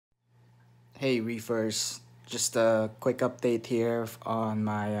Hey reefers, just a quick update here on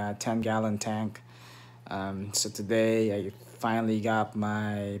my 10-gallon tank. So today I finally got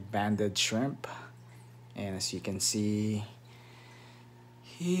my banded shrimp, and as you can see,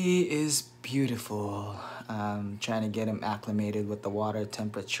 he is beautiful. Trying to get him acclimated with the water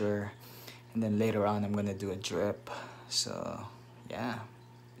temperature, and then later on I'm gonna do a drip. So yeah,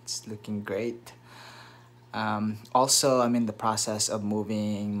 it's looking great. Also, I'm in the process of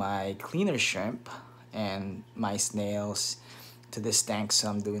moving my cleaner shrimp and my snails to this tank, so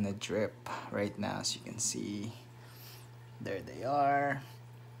I'm doing a drip right now. As you can see, there they are,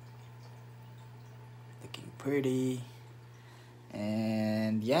 looking pretty.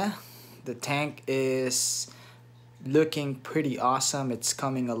 And yeah, the tank is looking pretty awesome. It's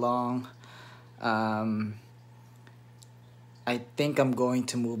coming along. I think I'm going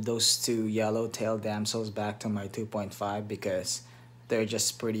to move those two yellow-tailed damsels back to my 2.5 because they're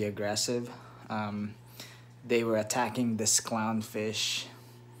just pretty aggressive. They were attacking this clownfish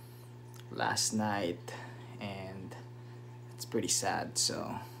last night, and it's pretty sad.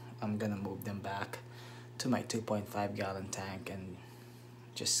 So I'm gonna move them back to my 2.5-gallon tank and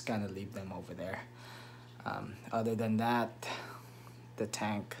just kind of leave them over there. Other than that, the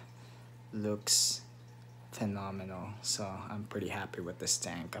tank looks phenomenal, so I'm pretty happy with this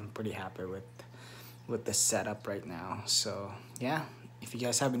tank. I'm pretty happy with the setup right now. So yeah, if you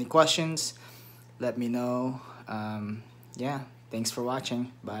guys have any questions, let me know. Yeah, thanks for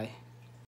watching. Bye.